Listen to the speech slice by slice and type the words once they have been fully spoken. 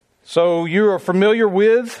So you are familiar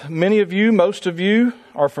with, many of you, most of you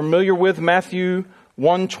are familiar with Matthew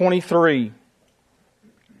 1:23,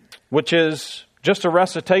 which is just a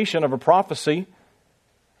recitation of a prophecy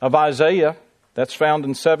of Isaiah that's found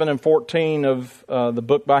in 7 and 14 of the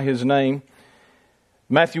book by his name.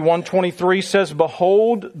 Matthew 1:23 says,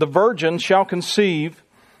 "Behold, the virgin shall conceive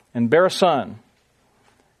and bear a son,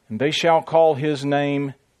 and they shall call his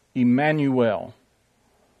name Emmanuel,"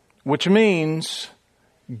 which means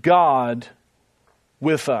God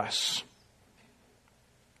with us.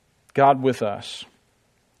 God with us.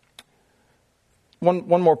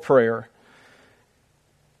 One more prayer.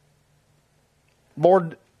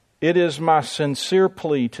 Lord, it is my sincere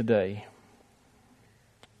plea today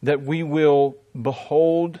that we will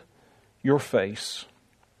behold your face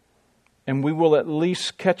and we will at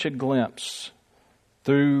least catch a glimpse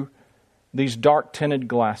through these dark tinted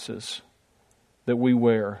glasses that we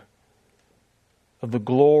wear of the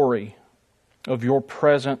glory of your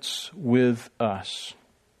presence with us.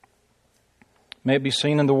 May it be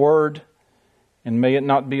seen in the Word, and may it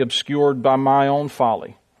not be obscured by my own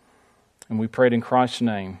folly. And we pray it in Christ's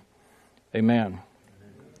name. Amen.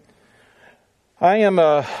 I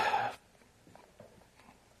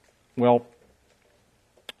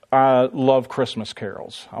love Christmas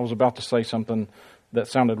carols. I was about to say something that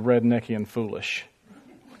sounded rednecky and foolish,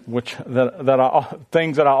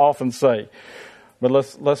 things that I often say. But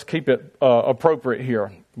let's keep it appropriate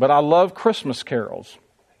here. But I love Christmas carols.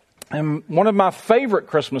 And one of my favorite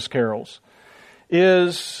Christmas carols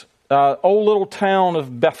is O Little Town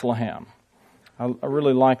of Bethlehem. I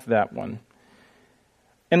really like that one.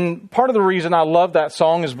 And part of the reason I love that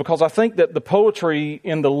song is because I think that the poetry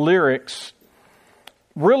in the lyrics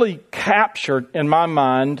really captured, in my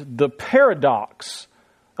mind, the paradox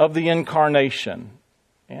of the Incarnation.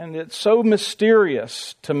 And it's so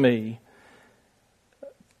mysterious to me.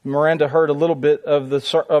 Miranda heard a little bit of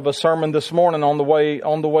a sermon this morning on the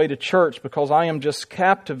way to church, because I am just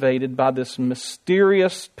captivated by this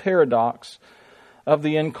mysterious paradox of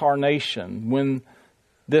the Incarnation, when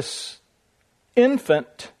this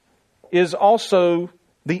infant is also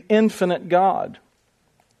the infinite God.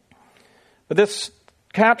 But this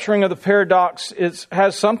capturing of the paradox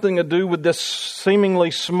has something to do with this seemingly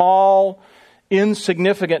small,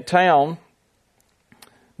 insignificant town.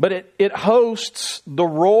 But it hosts the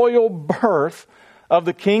royal birth of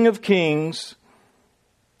the King of Kings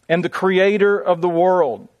and the Creator of the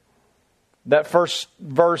world. That first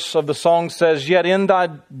verse of the song says, "Yet in thy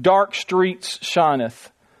dark streets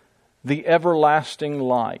shineth the everlasting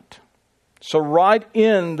light." So right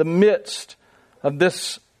in the midst of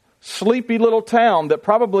this sleepy little town that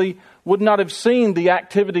probably would not have seen the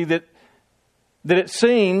activity that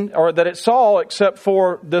it saw, except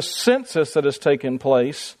for the census that has taken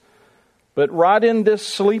place. But right in this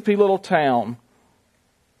sleepy little town,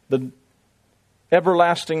 the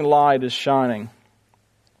everlasting light is shining.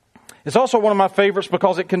 It's also one of my favorites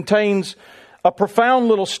because it contains a profound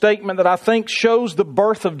little statement that I think shows the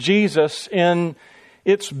birth of Jesus in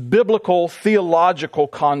its biblical theological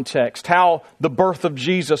context, how the birth of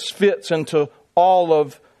Jesus fits into all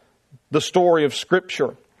of the story of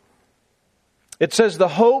Scripture. It says, "The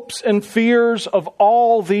hopes and fears of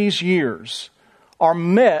all these years are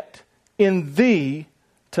met in thee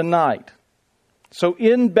tonight." So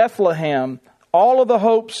in Bethlehem, all of the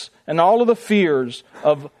hopes and all of the fears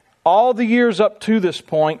of all the years up to this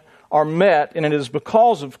point are met, and it is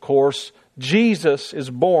because, of course, Jesus is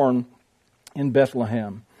born in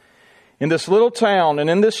Bethlehem. In this little town and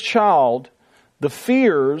in this child, the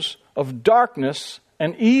fears of darkness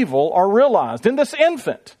and evil are realized. In this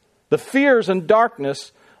infant, the fears and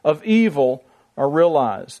darkness of evil are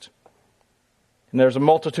realized. And there's a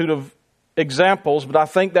multitude of examples, but I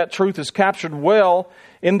think that truth is captured well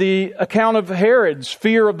in the account of Herod's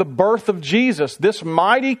fear of the birth of Jesus. This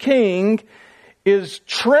mighty king is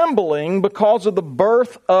trembling because of the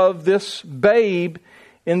birth of this babe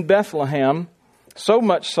in Bethlehem, so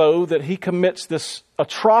much so that he commits this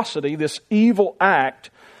atrocity, this evil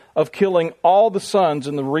act of killing all the sons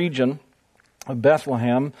in the region of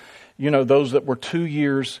Bethlehem, those that were 2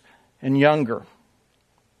 years and younger.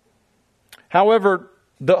 However,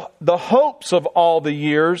 the hopes of all the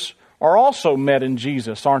years are also met in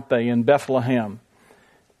Jesus, aren't they, in Bethlehem?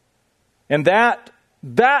 And that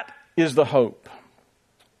is the hope.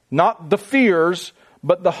 Not the fears,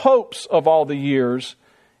 but the hopes of all the years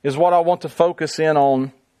is what I want to focus in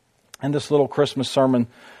on in this little Christmas sermon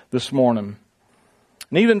this morning.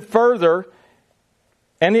 And even further,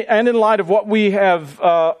 and in light of what we have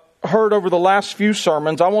heard over the last few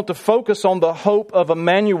sermons, I want to focus on the hope of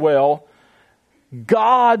Emmanuel,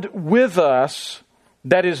 God with us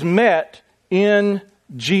that is met in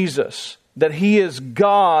Jesus, that He is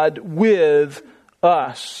God with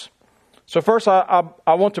us. So first, I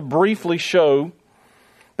want to briefly show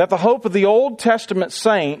that the hope of the Old Testament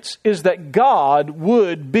saints is that God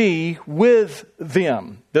would be with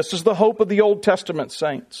them. This is the hope of the Old Testament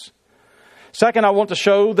saints. Second, I want to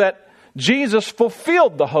show that Jesus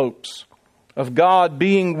fulfilled the hopes of God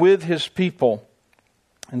being with His people.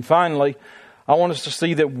 And finally, I want us to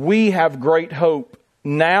see that we have great hope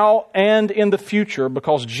now and in the future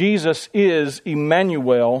because Jesus is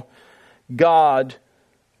Emmanuel, God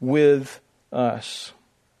with us.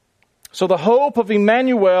 So the hope of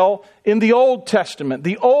Emmanuel in the Old Testament.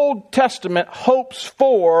 The Old Testament hopes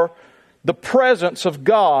for the presence of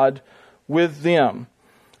God with them.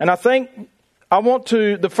 And I think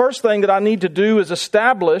the first thing that I need to do is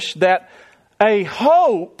establish that a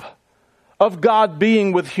hope of God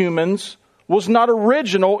being with humans was not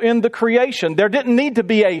original in the creation. There didn't need to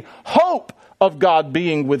be a hope of God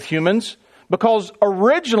being with humans because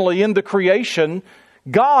originally in the creation,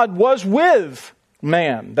 God was with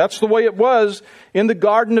man. That's the way it was in the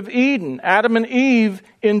Garden of Eden. Adam and Eve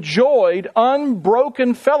enjoyed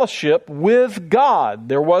unbroken fellowship with God.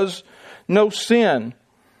 There was no sin.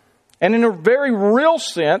 And in a very real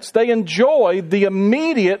sense, they enjoyed the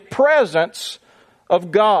immediate presence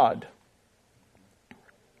of God.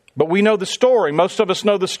 But we know the story. Most of us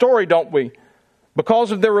know the story, don't we?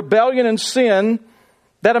 Because of their rebellion and sin,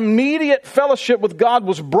 that immediate fellowship with God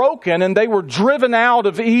was broken and they were driven out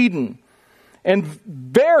of Eden. And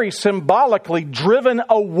very symbolically driven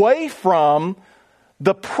away from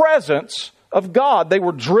the presence of God. They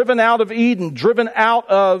were driven out of Eden, driven out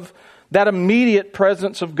of that immediate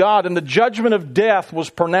presence of God. And the judgment of death was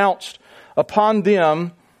pronounced upon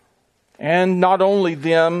them, and not only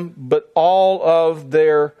them, but all of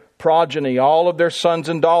their progeny, all of their sons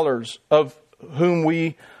and daughters, of whom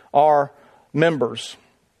we are members.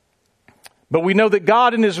 But we know that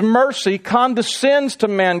God in His mercy condescends to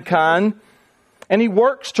mankind, and He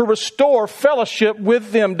works to restore fellowship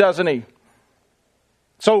with them, doesn't He?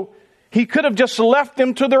 So He could have just left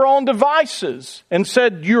them to their own devices and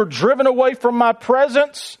said, "You're driven away from my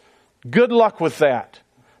presence. Good luck with that."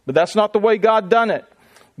 But that's not the way God done it.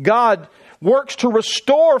 God works to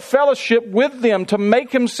restore fellowship with them, to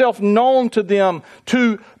make Himself known to them,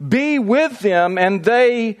 to be with them, and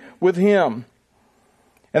they with Him.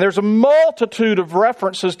 And there's a multitude of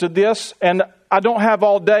references to this, and I don't have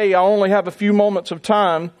all day. I only have a few moments of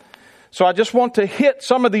time. So I just want to hit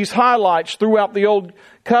some of these highlights throughout the Old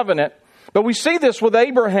Covenant. But we see this with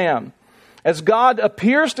Abraham, as God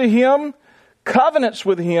appears to him, covenants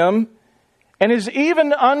with him, and is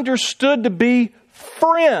even understood to be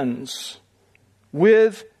friends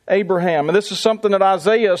with Abraham. And this is something that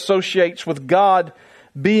Isaiah associates with God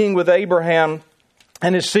being with Abraham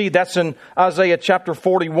and his seed. That's in Isaiah chapter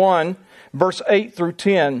 41, verse 8 through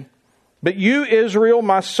 10. "But you, Israel,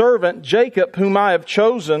 my servant, Jacob, whom I have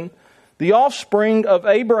chosen, the offspring of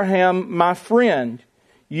Abraham, my friend,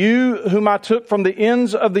 you whom I took from the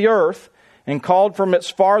ends of the earth and called from its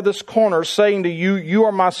farthest corners, saying to you, you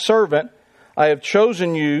are my servant. I have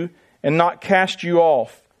chosen you and not cast you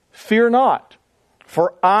off. Fear not,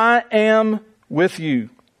 for I am with you.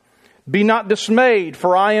 Be not dismayed,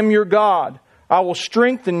 for I am your God. I will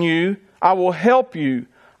strengthen you. I will help you.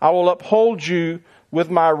 I will uphold you with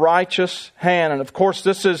my righteous hand." And of course,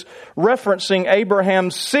 this is referencing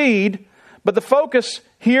Abraham's seed. But the focus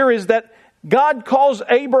here is that God calls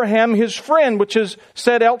Abraham His friend, which is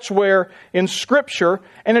said elsewhere in Scripture.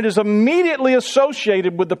 And it is immediately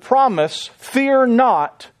associated with the promise, "Fear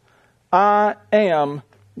not, I am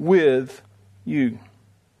with you."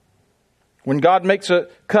 When God makes a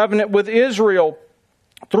covenant with Israel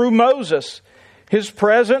through Moses, His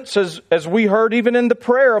presence, as we heard even in the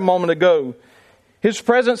prayer a moment ago, His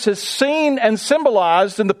presence is seen and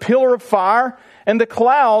symbolized in the pillar of fire and the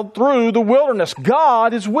cloud through the wilderness.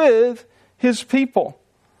 God is with His people.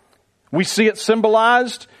 We see it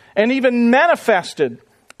symbolized and even manifested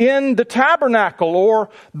in the tabernacle, or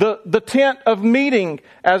the tent of meeting,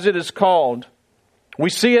 as it is called. We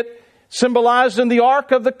see it symbolized in the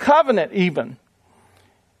Ark of the Covenant even.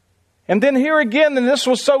 And then here again, and this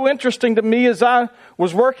was so interesting to me as I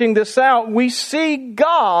was working this out, we see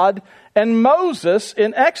God and Moses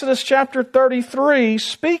in Exodus chapter 33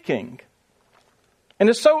 speaking. And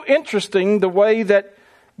it's so interesting the way that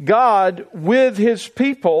God with His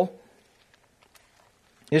people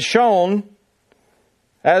is shown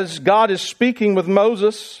as God is speaking with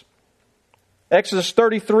Moses. Exodus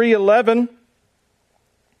 33:11.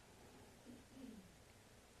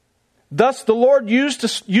 "Thus the Lord used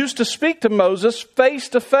to speak to Moses face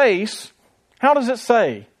to face How does it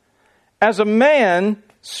say? As a man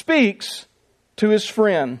speaks to his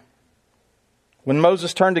friend. When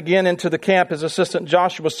Moses turned again into the camp, his assistant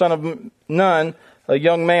Joshua, son of Nun, a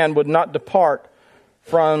young man, would not depart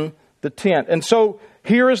from the tent. And so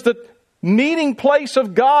here is the meeting place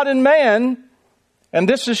of God and man. And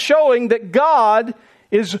this is showing that God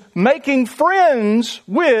is making friends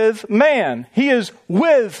with man. He is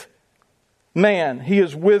with man. He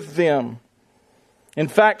is with them. In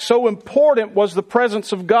fact, so important was the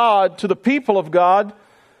presence of God to the people of God,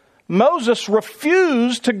 Moses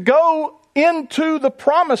refused to go into the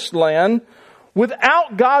promised land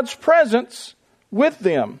without God's presence with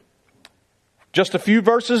them. Just a few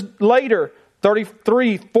verses later,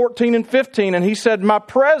 33, 14 and 15, and he said, my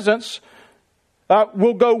presence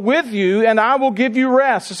will go with you and I will give you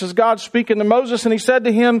rest. This is God speaking to Moses, and he said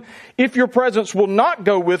to him, if your presence will not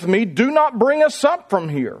go with me, do not bring us up from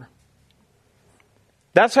here.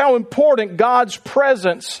 That's how important God's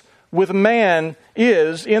presence with man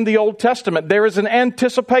is in the Old Testament. There is an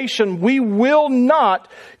anticipation. We will not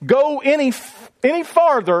go any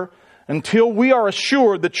farther until we are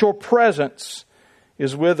assured that your presence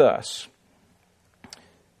is with us.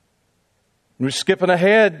 We're skipping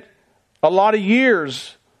ahead a lot of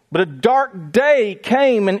years, but a dark day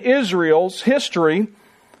came in Israel's history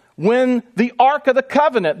when the Ark of the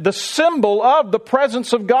Covenant, the symbol of the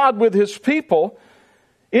presence of God with His people,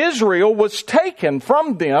 Israel, was taken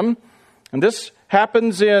from them. And this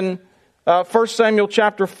happens in 1 Samuel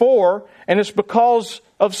chapter 4, and it's because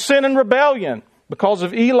of sin and rebellion, because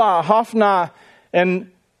of Eli, Hophni,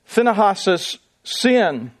 and Phinehas'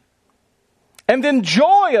 sin. And then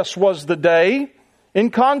joyous was the day, in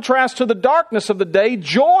contrast to the darkness of the day,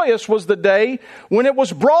 joyous was the day when it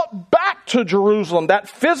was brought back to Jerusalem, that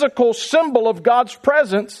physical symbol of God's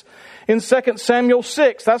presence in 2 Samuel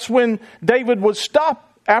 6. That's when David would stop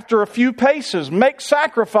after a few paces, make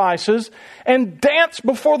sacrifices, and dance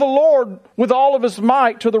before the Lord with all of his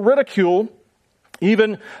might, to the ridicule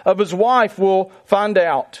even of his wife, we'll find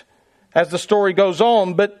out as the story goes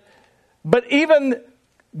on. But even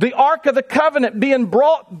the Ark of the Covenant being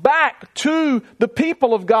brought back to the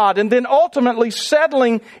people of God, and then ultimately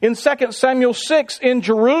settling in 2 Samuel 6 in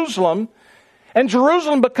Jerusalem, and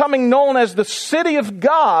Jerusalem becoming known as the city of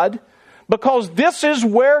God, because this is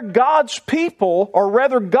where God's people, or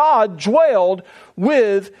rather God, dwelled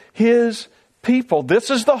with His people. This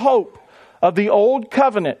is the hope of the Old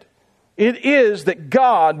Covenant. It is that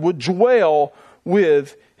God would dwell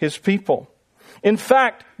with His people. In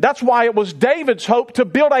fact, that's why it was David's hope to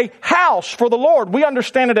build a house for the Lord. We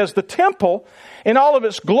understand it as the temple in all of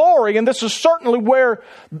its glory, and this is certainly where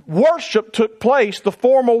worship took place, the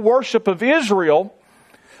formal worship of Israel.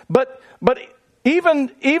 But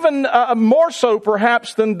even more so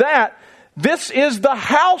perhaps than that, this is the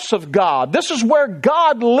house of God. This is where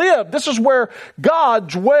God lived. This is where God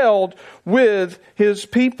dwelled with His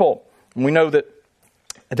people. And we know that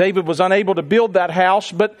David was unable to build that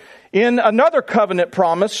house, but in another covenant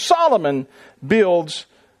promise, Solomon builds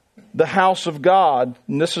the house of God.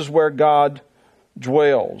 And this is where God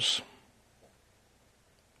dwells.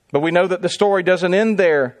 But we know that the story doesn't end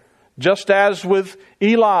there. Just as with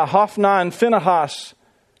Eli, Hophni, and Phinehas,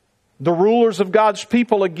 the rulers of God's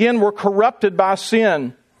people again were corrupted by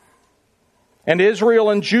sin. And Israel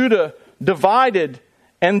and Judah divided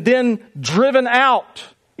and then driven out,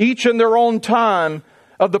 each in their own time,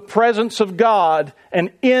 of the presence of God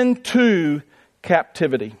and into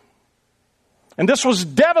captivity. And this was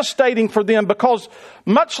devastating for them because,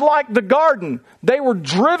 much like the garden, they were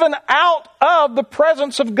driven out of the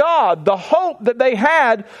presence of God. The hope that they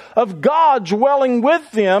had of God dwelling with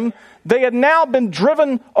them, they had now been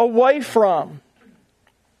driven away from.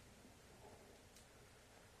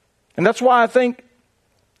 And that's why I think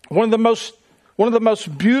one of the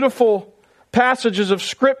most beautiful passages of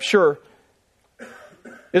Scripture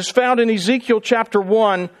is found in Ezekiel chapter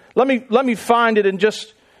 1. Let me find it and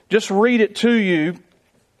just read it to you.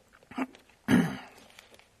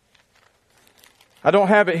 I don't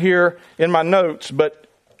have it here in my notes, but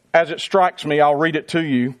as it strikes me, I'll read it to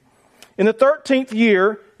you. In the 13th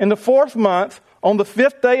year, in the 4th month, on the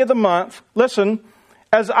 5th day of the month, listen,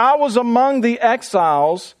 as I was among the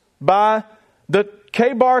exiles by the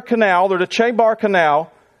Chebar Canal, or the Chebar Canal,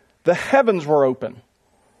 the heavens were open,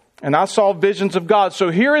 and I saw visions of God.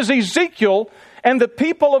 So here is Ezekiel and the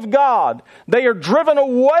people of God. They are driven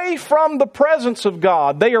away from the presence of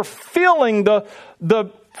God. They are feeling the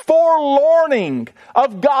forlorning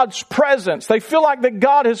of God's presence. They feel like that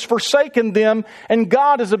God has forsaken them and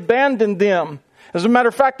God has abandoned them. As a matter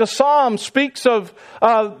of fact, the Psalm speaks of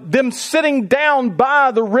them sitting down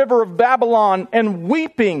by the river of Babylon and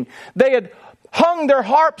weeping. They had hung their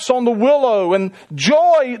harps on the willow, and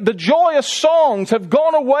the joyous songs have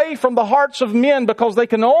gone away from the hearts of men because they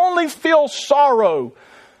can only feel sorrow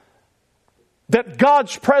that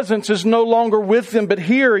God's presence is no longer with them. But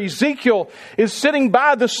here Ezekiel is sitting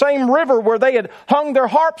by the same river where they had hung their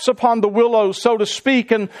harps upon the willow, so to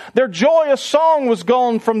speak, and their joyous song was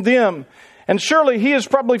gone from them. And surely he is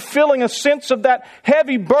probably feeling a sense of that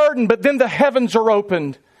heavy burden, but then the heavens are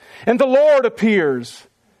opened and the Lord appears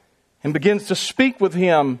and begins to speak with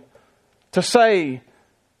him to say,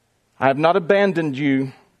 I have not abandoned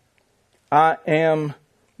you. I am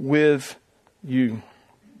with you.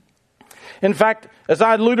 In fact, as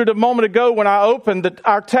I alluded a moment ago when I opened, that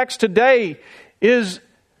our text today is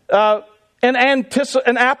an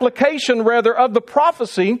application of the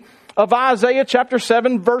prophecy of Isaiah chapter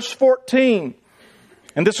 7 verse 14.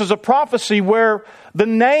 And this is a prophecy where the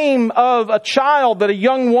name of a child that a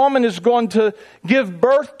young woman is going to give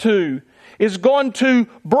birth to is going to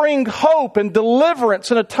bring hope and deliverance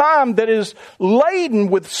in a time that is laden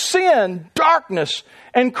with sin, darkness,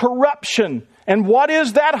 and corruption. And what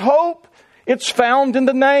is that hope? It's found in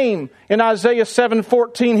the name. In Isaiah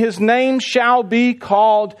 7:14, his name shall be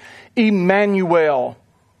called Emmanuel.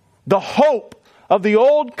 The hope of the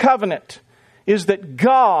old covenant is that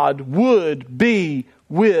God would be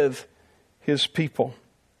with his people.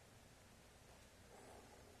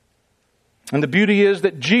 And the beauty is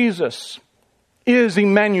that Jesus is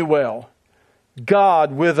Emmanuel,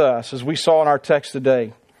 God with us, as we saw in our text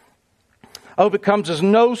today. I hope it comes as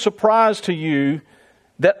no surprise to you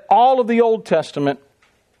that all of the Old Testament,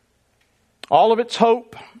 all of its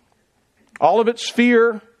hope, all of its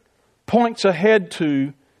fear, points ahead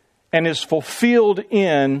to and is fulfilled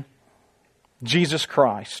in Jesus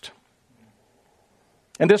Christ.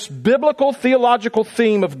 And this biblical theological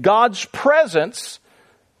theme of God's presence,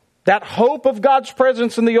 that hope of God's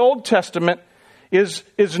presence in the Old Testament is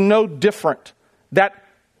no different. That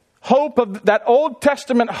Old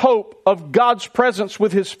Testament hope of God's presence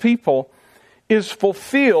with his people is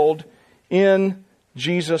fulfilled in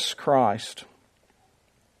Jesus Christ.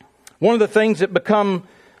 One of the things that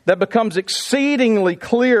becomes exceedingly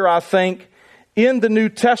clear, I think, in the New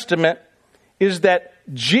Testament is that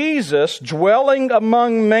Jesus, dwelling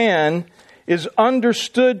among man, is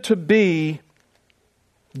understood to be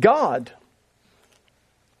God.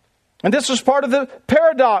 And this is part of the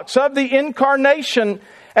paradox of the Incarnation.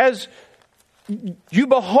 As you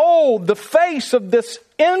behold the face of this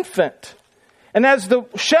infant, and as the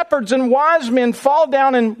shepherds and wise men fall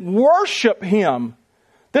down and worship him,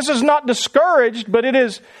 this is not discouraged, but it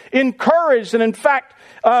is encouraged and in fact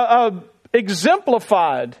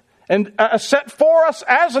exemplified and set for us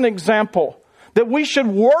as an example that we should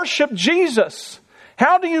worship Jesus.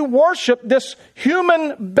 How do you worship this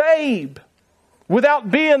human babe without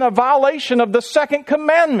being a violation of the second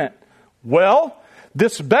commandment? Well,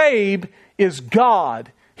 this babe is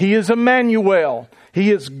God. He is Emmanuel. He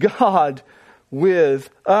is God with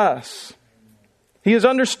us. He is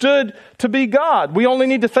understood to be God. We only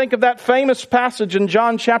need to think of that famous passage in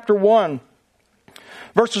John chapter 1,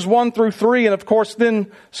 verses 1 through 3, and of course then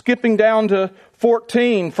skipping down to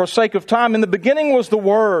 14 for sake of time. In the beginning was the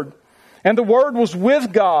Word, and the Word was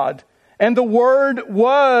with God, and the Word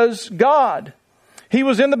was God. He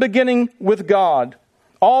was in the beginning with God.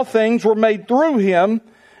 All things were made through him,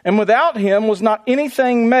 and without him was not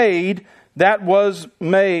anything made that was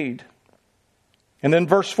made. And then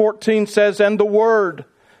verse 14 says, and the Word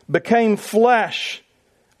became flesh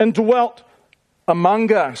and dwelt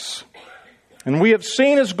among us. And we have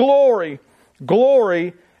seen his glory,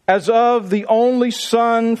 glory as of the only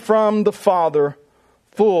Son from the Father,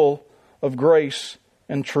 full of grace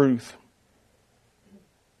and truth.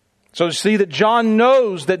 So you see that John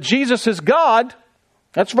knows that Jesus is God.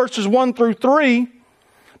 That's verses 1 through 3.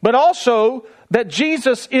 But also that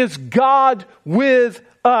Jesus is God with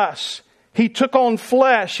us. He took on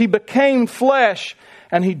flesh. He became flesh.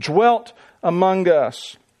 And he dwelt among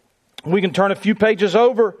us. We can turn a few pages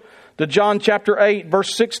over to John chapter 8,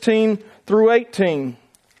 verse 16 through 18.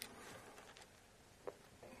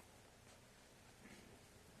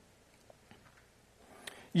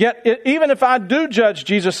 Yet, even if I do judge,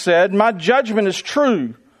 Jesus said, my judgment is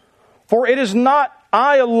true. For it is not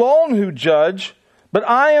I alone who judge, but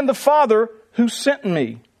I and the Father who sent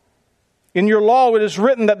me. In your law it is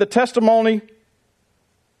written that the testimony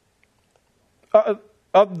that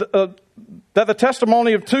the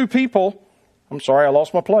testimony of two people, I'm sorry, I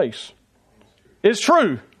lost my place, is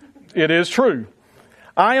true. It is true.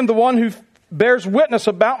 I am the one who bears witness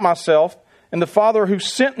about myself, and the Father who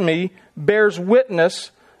sent me bears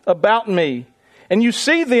witness about me. And you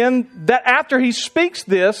see then that after he speaks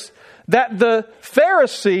this, that the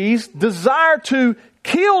Pharisees desire to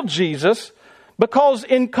kill Jesus because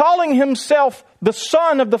in calling himself the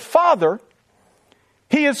Son of the Father,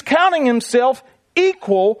 he is counting himself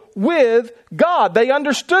equal with God. They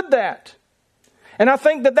understood that. And I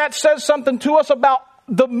think that says something to us about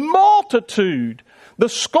the multitude, the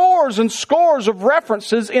scores and scores of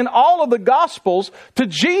references in all of the Gospels to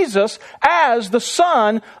Jesus as the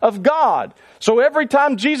Son of God. So every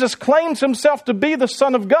time Jesus claims himself to be the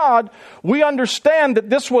Son of God, we understand that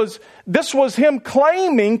this was him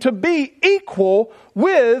claiming to be equal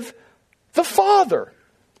with the Father.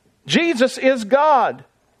 Jesus is God.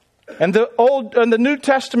 And the Old and the New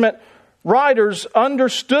Testament writers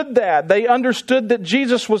understood that. They understood that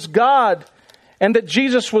Jesus was God and that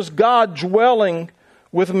Jesus was God dwelling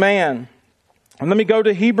with man. And let me go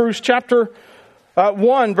to Hebrews chapter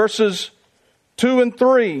 1, verses 2 and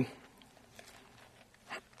 3.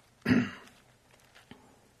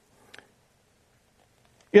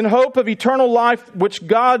 In hope of eternal life, which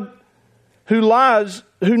God, who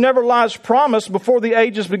never lies, promised before the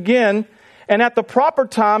ages begin, and at the proper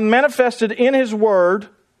time manifested in His Word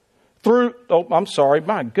through... Oh, I'm sorry.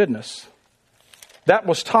 My goodness. That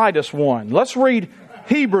was Titus 1. Let's read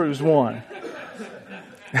Hebrews 1.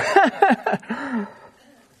 I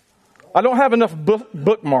don't have enough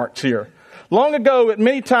bookmarks here. Long ago, at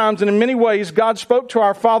many times and in many ways, God spoke to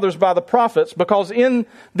our fathers by the prophets, because in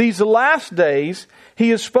these last days He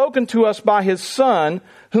has spoken to us by His Son,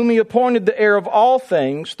 whom He appointed the heir of all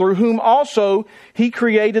things, through whom also He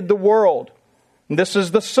created the world. And this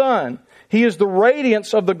is the Son. He is the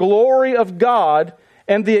radiance of the glory of God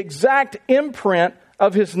and the exact imprint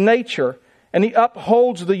of His nature, and He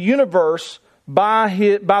upholds the universe by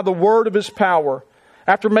the word of His power.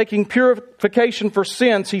 After making purification for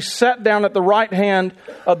sins, He sat down at the right hand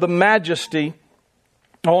of the Majesty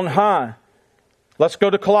on high. Let's go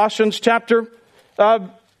to Colossians chapter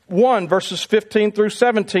 1, verses 15 through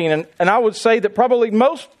 17. And I would say that probably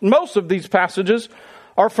most of these passages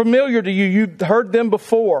are familiar to you. You've heard them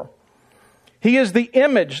before. He is the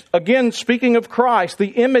image, again speaking of Christ, the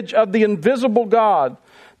image of the invisible God,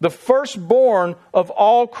 the firstborn of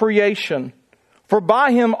all creation. For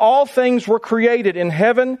by Him all things were created in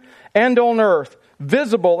heaven and on earth,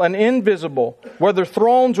 visible and invisible, whether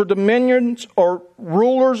thrones or dominions or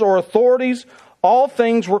rulers or authorities, all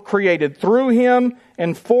things were created through Him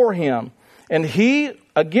and for Him. And He,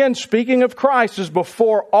 again speaking of Christ, is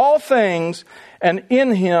before all things, and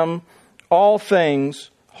in Him all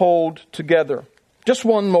things hold together. Just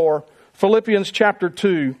one more. Philippians chapter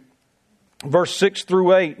 2, verse 6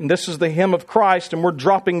 through 8. And this is the hymn of Christ, and we're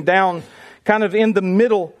dropping down kind of in the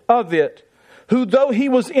middle of it. Who, though He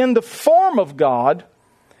was in the form of God,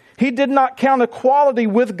 He did not count equality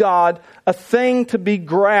with God a thing to be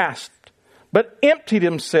grasped, but emptied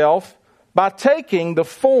Himself by taking the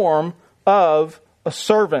form of a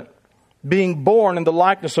servant, being born in the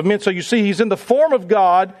likeness of men. So you see, He's in the form of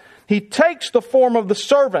God. He takes the form of the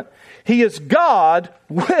servant. He is God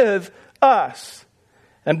with us.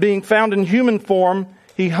 And being found in human form,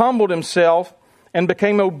 He humbled Himself and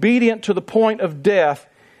became obedient to the point of death,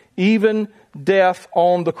 even death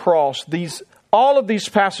on the cross. All of these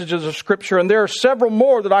passages of Scripture, and there are several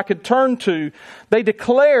more that I could turn to, they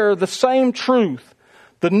declare the same truth.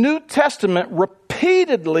 The New Testament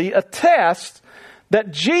repeatedly attests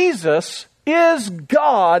that Jesus is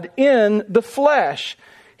God in the flesh.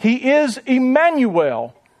 He is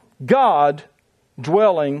Emmanuel, God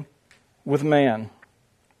dwelling with man.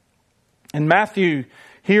 And Matthew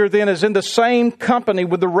here then is in the same company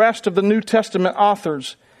with the rest of the New Testament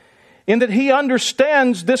authors, in that he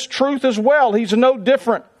understands this truth as well. He's no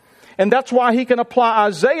different. And that's why he can apply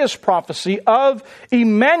Isaiah's prophecy of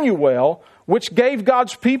Emmanuel, which gave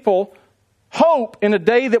God's people hope in a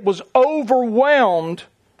day that was overwhelmed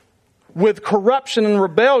with corruption and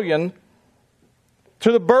rebellion,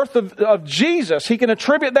 to the birth of Jesus. He can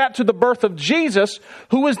attribute that to the birth of Jesus,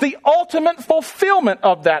 who is the ultimate fulfillment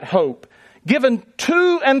of that hope, given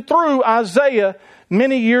to and through Isaiah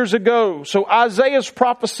many years ago. So Isaiah's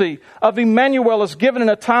prophecy of Emmanuel is given in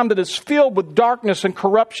a time that is filled with darkness and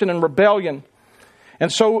corruption and rebellion.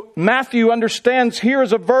 And so Matthew understands here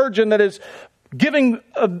is a virgin that is giving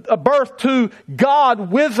a birth to God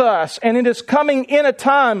with us. And it is coming in a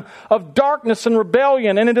time of darkness and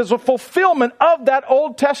rebellion. And it is a fulfillment of that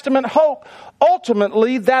Old Testament hope.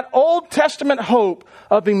 Ultimately, that Old Testament hope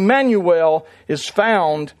of Emmanuel is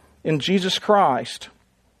found in Jesus Christ,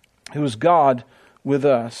 who is God with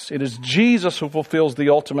us. It is Jesus who fulfills the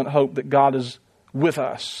ultimate hope that God is with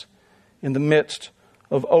us in the midst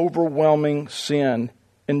of overwhelming sin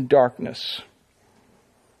and darkness.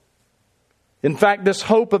 In fact, this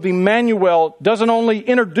hope of Emmanuel doesn't only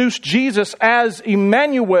introduce Jesus as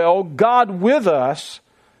Emmanuel, God with us,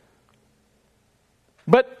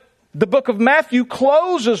 but the book of Matthew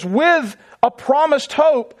closes with a promised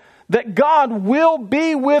hope that God will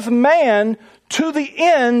be with man to the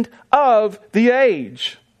end of the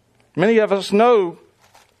age. Many of us know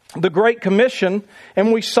the Great Commission,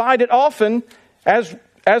 and we cite it often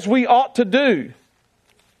as we ought to do.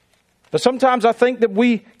 But sometimes I think that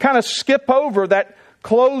we kind of skip over that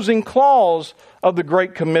closing clause of the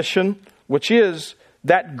Great Commission, which is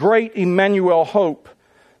that great Emmanuel hope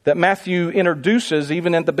that Matthew introduces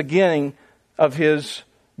even at the beginning of his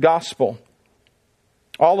gospel.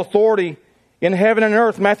 All authority in heaven and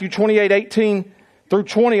earth, Matthew 28:18 through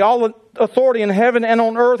 20, all authority in heaven and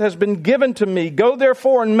on earth has been given to me. Go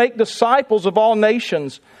therefore and make disciples of all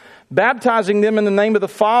nations, baptizing them in the name of the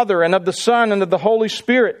Father and of the Son and of the Holy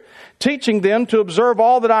Spirit, teaching them to observe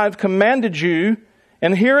all that I have commanded you.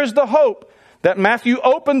 And here is the hope that Matthew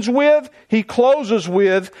opens with, he closes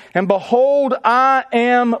with, and behold, I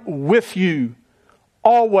am with you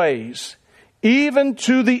always, even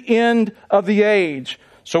to the end of the age.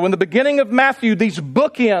 So in the beginning of Matthew, these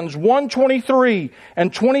bookends, 1:23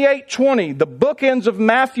 and 28:20, the bookends of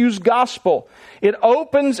Matthew's gospel, it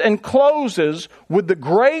opens and closes with the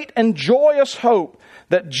great and joyous hope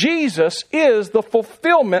that Jesus is the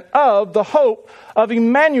fulfillment of the hope of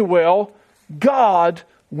Emmanuel, God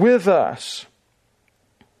with us.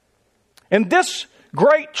 And this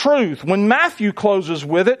great truth, when Matthew closes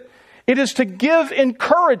with it, it is to give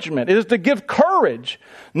encouragement. It is to give courage,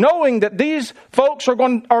 knowing that these folks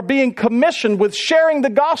are being commissioned with sharing the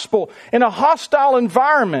gospel in a hostile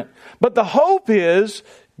environment. But the hope is,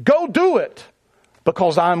 go do it,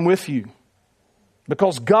 because I'm with you.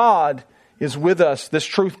 Because God is with us. This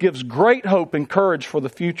truth gives great hope and courage for the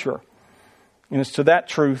future. And it's to that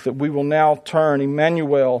truth that we will now turn.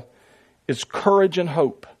 Emmanuel is courage and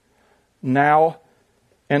hope, now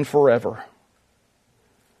and forever.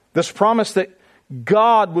 This promise that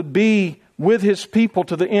God would be with His people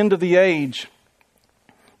to the end of the age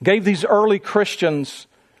gave these early Christians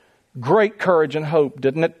great courage and hope,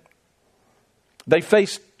 didn't it? They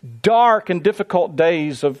faced dark and difficult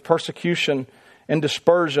days of persecution and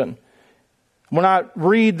dispersion. When I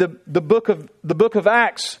read the book of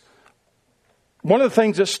Acts, one of the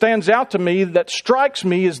things that stands out to me, that strikes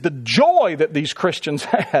me, is the joy that these Christians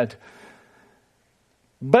had.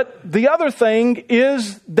 But the other thing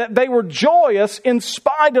is that they were joyous in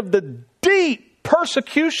spite of the deep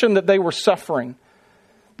persecution that they were suffering.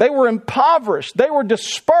 They were impoverished. They were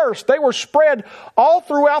dispersed. They were spread all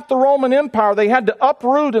throughout the Roman Empire. They had to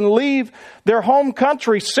uproot and leave their home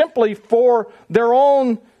country simply for their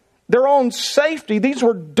own safety. These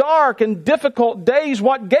were dark and difficult days.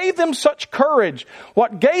 What gave them such courage?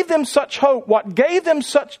 What gave them such hope? What gave them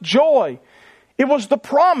such joy? It was the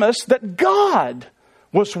promise that God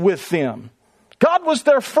was with them. God was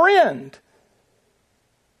their friend.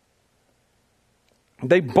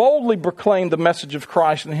 They boldly proclaimed the message of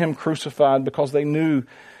Christ and Him crucified because they knew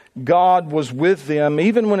God was with them,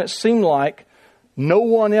 even when it seemed like no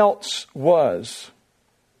one else was.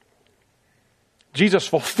 Jesus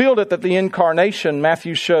fulfilled it at the Incarnation,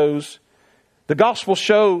 Matthew shows. The Gospels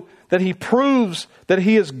show that He proves that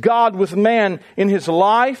He is God with man in His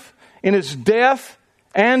life, in His death,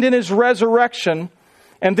 and in His resurrection.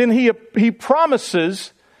 And then He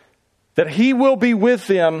promises that He will be with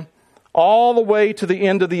them all the way to the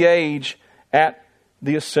end of the age at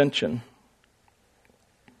the ascension.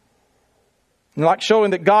 And like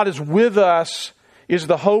showing that God is with us is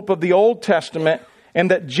the hope of the Old Testament,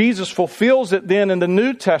 and that Jesus fulfills it then in the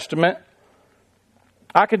New Testament,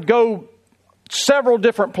 I could go several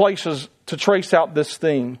different places to trace out this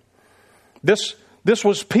theme. This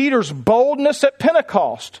was Peter's boldness at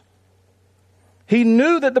Pentecost. He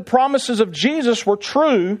knew that the promises of Jesus were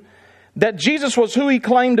true, that Jesus was who He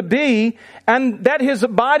claimed to be, and that His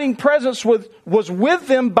abiding presence was with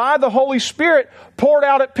them by the Holy Spirit poured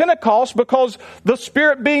out at Pentecost, because the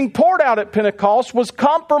Spirit being poured out at Pentecost was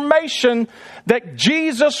confirmation that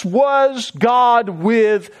Jesus was God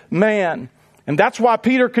with man. And that's why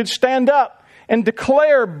Peter could stand up and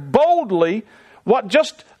declare boldly what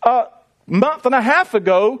just a month and a half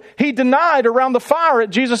ago he denied around the fire at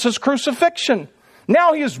Jesus' crucifixion.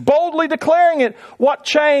 Now he is boldly declaring it. What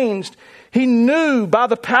changed? He knew by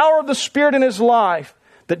the power of the Spirit in his life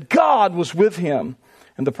that God was with him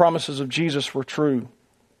and the promises of Jesus were true.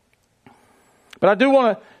 But I do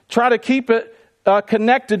want to try to keep it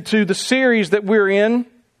connected to the series that we're in.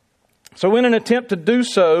 So in an attempt to do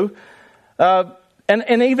so,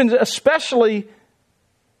 and even especially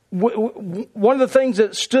one of the things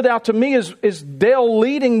that stood out to me is Dale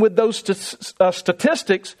leading with those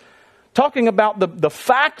statistics, talking about the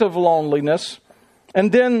fact of loneliness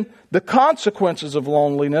and then the consequences of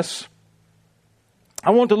loneliness.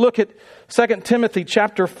 I want to look at 2 Timothy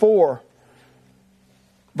chapter 4,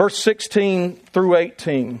 verse 16 through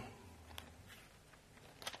 18.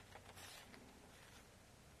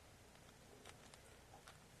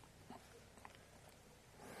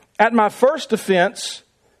 At my first offense,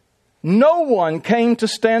 no one came to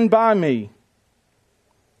stand by me,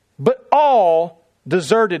 but all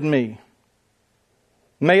deserted me.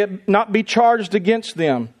 May it not be charged against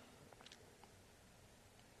them.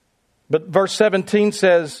 But verse 17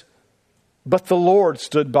 says, but the Lord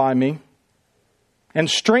stood by me and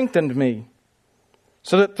strengthened me,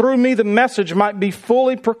 so that through me the message might be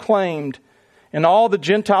fully proclaimed and all the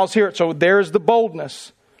Gentiles hear it. So there's the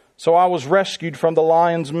boldness. So I was rescued from the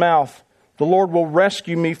lion's mouth. The Lord will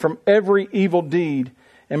rescue me from every evil deed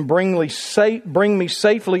and bring me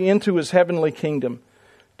safely into His heavenly kingdom.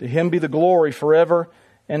 To Him be the glory forever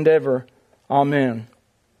and ever. Amen.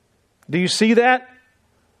 Do you see that?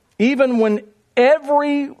 Even when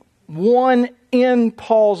everyone in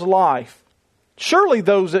Paul's life, surely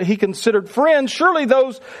those that he considered friends, surely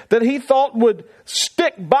those that he thought would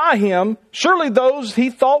stick by him, surely those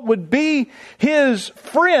he thought would be his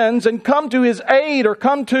friends and come to his aid or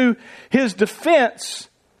come to his defense,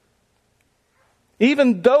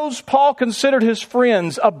 even those Paul considered his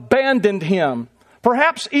friends abandoned him.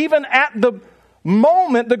 Perhaps even at the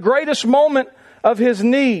moment, the greatest moment of his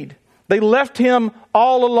need, they left him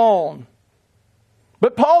all alone.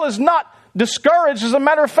 But Paul is not discouraged. As a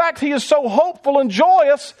matter of fact, he is so hopeful and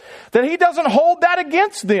joyous that he doesn't hold that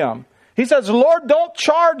against them. He says, Lord, don't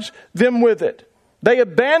charge them with it. They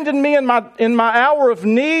abandoned me in my hour of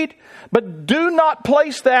need, but do not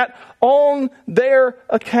place that on their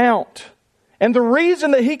account. And the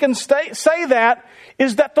reason that he can say that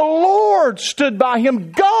is that the Lord stood by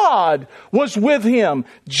him. God was with him.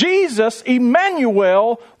 Jesus,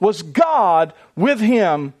 Emmanuel, was God with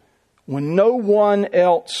him when no one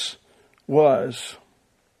else was.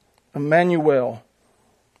 Emmanuel,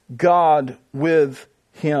 God with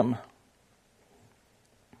him.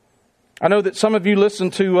 I know that some of you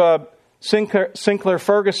listen to Sinclair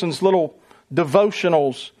Ferguson's little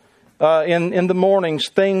devotionals in the mornings,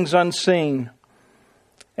 Things Unseen.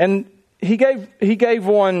 And he gave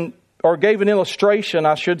one, or gave an illustration,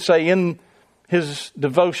 I should say, in his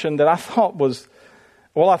devotion that I thought was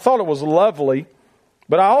lovely.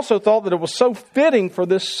 But I also thought that it was so fitting for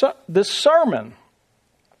this sermon.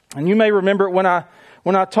 And you may remember it when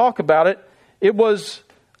I talk about it. It was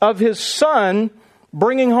of his son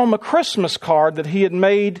bringing home a Christmas card that he had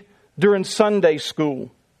made during Sunday school.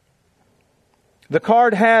 The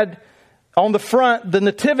card had on the front the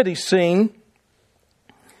nativity scene.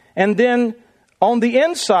 And then on the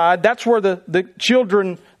inside, that's where the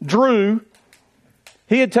children drew.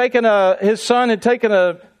 His son had taken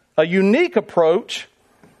a unique approach.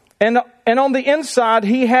 And on the inside,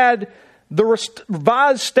 he had the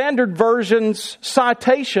Revised Standard Version's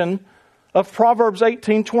citation of Proverbs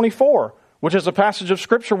 18:24, which is a passage of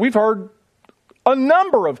Scripture we've heard a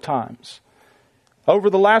number of times over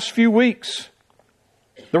the last few weeks.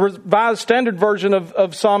 The Revised Standard Version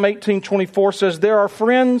of Psalm 18:24 says, there are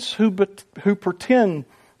friends who pretend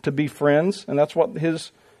to be friends. And that's what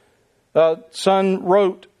his son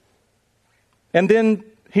wrote. And then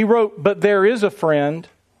he wrote, but there is a friend... ...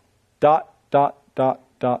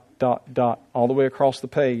 all the way across the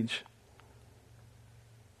page.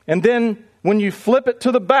 And then when you flip it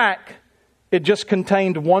to the back, it just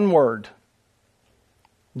contained one word: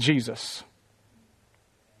 Jesus.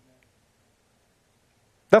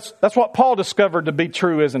 That's what Paul discovered to be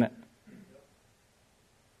true, isn't it?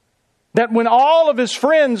 That when all of his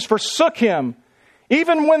friends forsook him,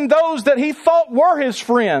 even when those that he thought were his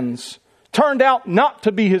friends turned out not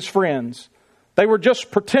to be his friends, they were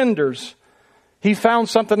just pretenders, he found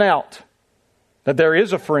something out. That there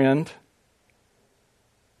is a friend.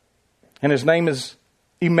 And his name is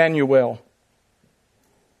Emmanuel.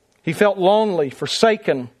 He felt lonely,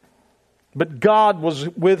 forsaken. But God was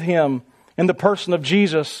with him in the person of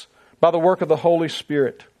Jesus by the work of the Holy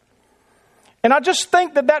Spirit. And I just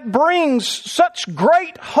think that brings such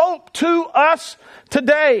great hope to us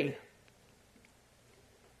today.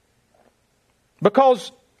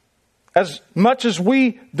 Because as much as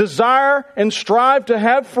we desire and strive to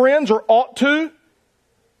have friends, or ought to,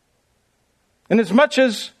 and as much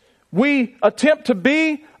as we attempt to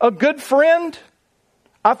be a good friend,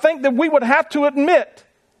 I think that we would have to admit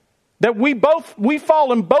that we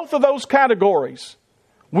fall in both of those categories.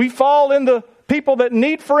 We fall in the people that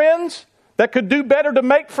need friends, that could do better to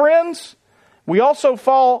make friends. We also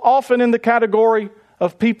fall often in the category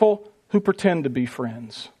of people who pretend to be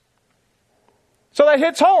friends. So that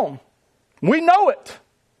hits home. We know it.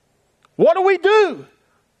 What do?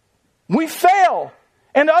 We fail,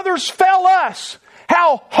 and others fail us.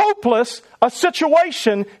 How hopeless a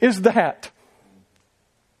situation is that?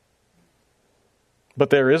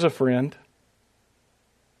 But there is a friend.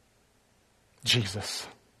 Jesus.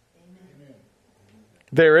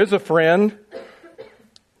 There is a friend.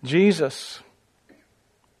 Jesus.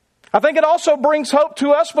 I think it also brings hope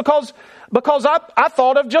to us because I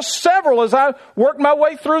thought of just several as I worked my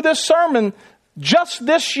way through this sermon just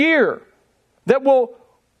this year that will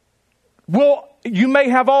you may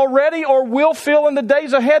have already or will fill in the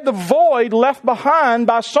days ahead the void left behind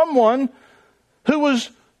by someone who was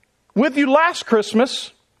with you last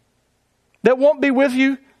Christmas that won't be with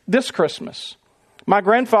you this Christmas. My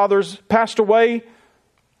grandfather's passed away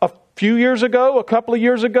a couple of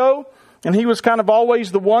years ago, and he was kind of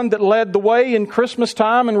always the one that led the way in Christmas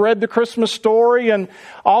time and read the Christmas story and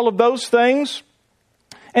all of those things.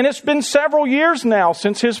 And it's been several years now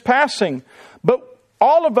since his passing. But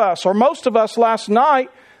all of us, or most of us last night,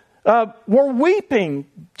 were weeping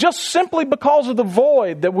just simply because of the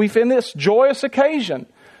void that we've in this joyous occasion,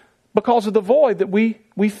 because of the void that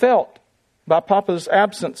we felt by Papa's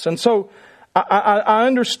absence. And so I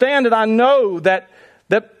understand and I know that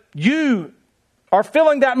you are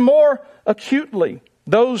feeling that more acutely,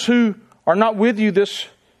 those who are not with you this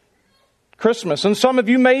Christmas. And some of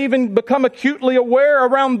you may even become acutely aware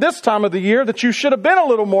around this time of the year that you should have been a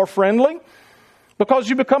little more friendly, because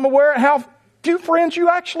you become aware of how few friends you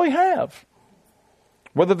actually have.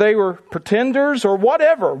 Whether they were pretenders or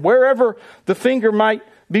whatever, wherever the finger might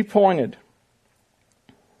be pointed.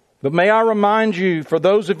 But may I remind you, for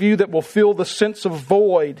those of you that will feel the sense of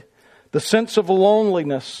void, the sense of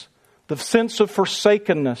loneliness, the sense of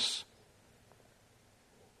forsakenness,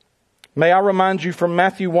 may I remind you from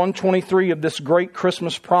Matthew 1:23 of this great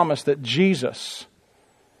Christmas promise that Jesus,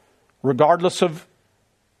 regardless of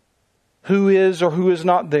who is or who is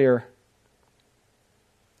not there,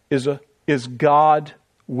 is God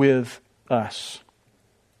with us.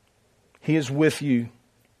 He is with you.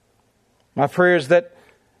 My prayer is that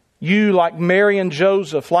you, like Mary and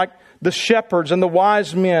Joseph, like the shepherds and the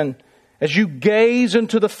wise men, as you gaze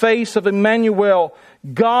into the face of Emmanuel,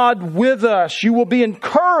 God with us, you will be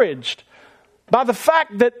encouraged by the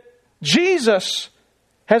fact that Jesus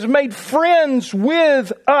has made friends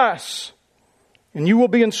with us. And you will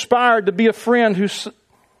be inspired to be a friend who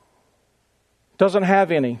doesn't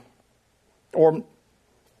have any or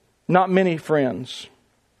not many friends.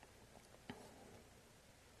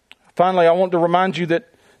 Finally, I want to remind you that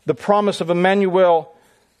the promise of Emmanuel,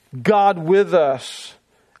 God with us,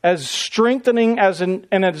 as strengthening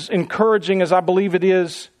and as encouraging as I believe it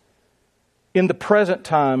is in the present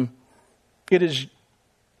time, it is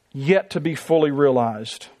yet to be fully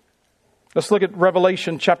realized. Let's look at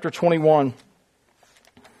Revelation chapter 21.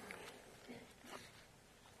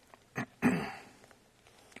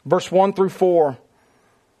 Verse 1 through 4.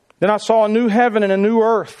 Then I saw a new heaven and a new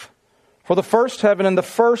earth. For the first heaven and the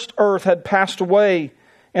first earth had passed away,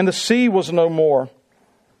 and the sea was no more.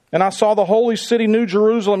 And I saw the holy city, New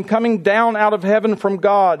Jerusalem, coming down out of heaven from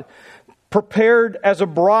God, prepared as a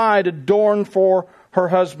bride adorned for her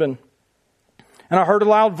husband. And I heard a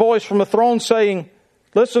loud voice from the throne saying,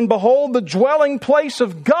 "Listen, behold, the dwelling place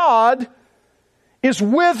of God is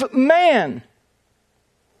with man.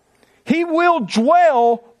 He will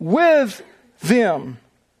dwell with them.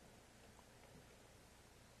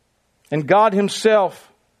 And God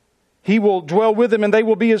Himself, He will dwell with them, and they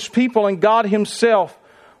will be His people, and God Himself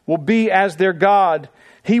will be as their God.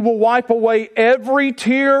 He will wipe away every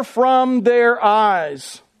tear from their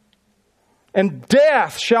eyes, and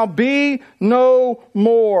death shall be no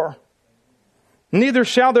more. Neither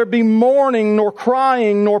shall there be mourning, nor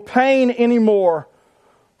crying, nor pain anymore,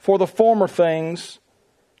 for the former things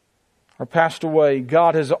are passed away."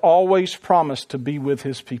 God has always promised to be with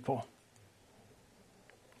His people.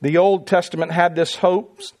 The Old Testament had this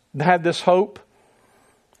hope,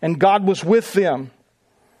 and God was with them.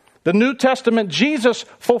 The New Testament, Jesus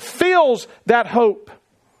fulfills that hope,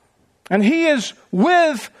 and He is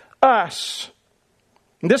with us.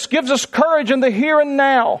 And this gives us courage in the here and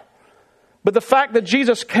now. But the fact that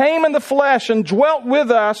Jesus came in the flesh and dwelt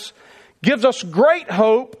with us gives us great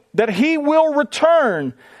hope that He will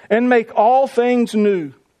return and make all things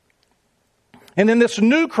new. And in this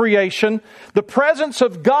new creation, the presence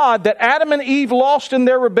of God that Adam and Eve lost in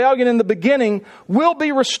their rebellion in the beginning will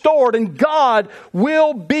be restored, and God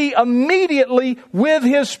will be immediately with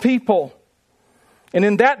His people. And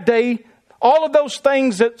in that day, all of those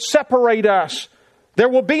things that separate us, there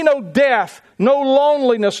will be no death, no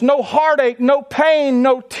loneliness, no heartache, no pain,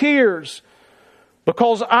 no tears,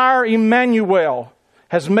 because our Emmanuel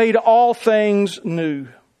has made all things new.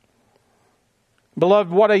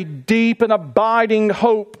 Beloved, what a deep and abiding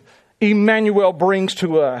hope Emmanuel brings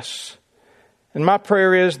to us. And my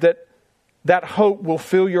prayer is that that hope will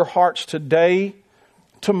fill your hearts today,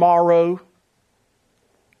 tomorrow,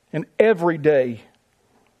 and every day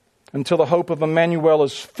until the hope of Emmanuel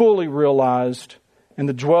is fully realized and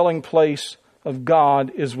the dwelling place of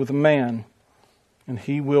God is with man, and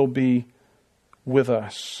He will be with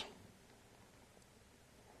us.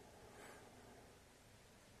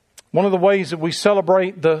 One of the ways that we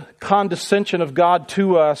celebrate the condescension of God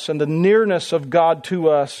to us and the nearness of God to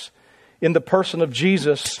us in the person of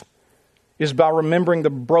Jesus is by remembering the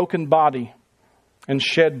broken body and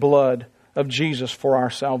shed blood of Jesus for our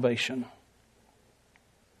salvation.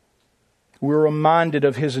 We're reminded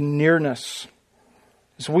of His nearness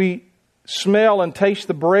as we smell and taste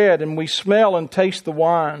the bread and we smell and taste the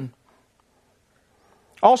wine.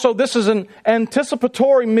 Also, this is an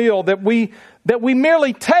anticipatory meal that we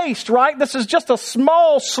merely taste, right? This is just a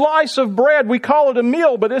small slice of bread. We call it a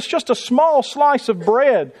meal, but it's just a small slice of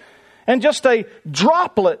bread and just a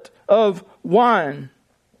droplet of wine.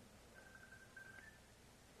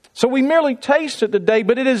 So we merely taste it today,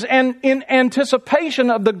 but it is in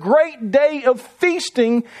anticipation of the great day of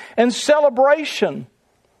feasting and celebration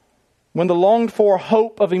when the longed for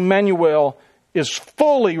hope of Emmanuel is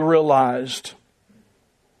fully realized.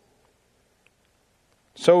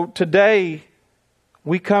 So today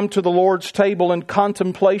we come to the Lord's table in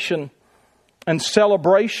contemplation and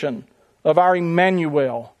celebration of our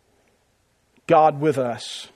Emmanuel, God with us.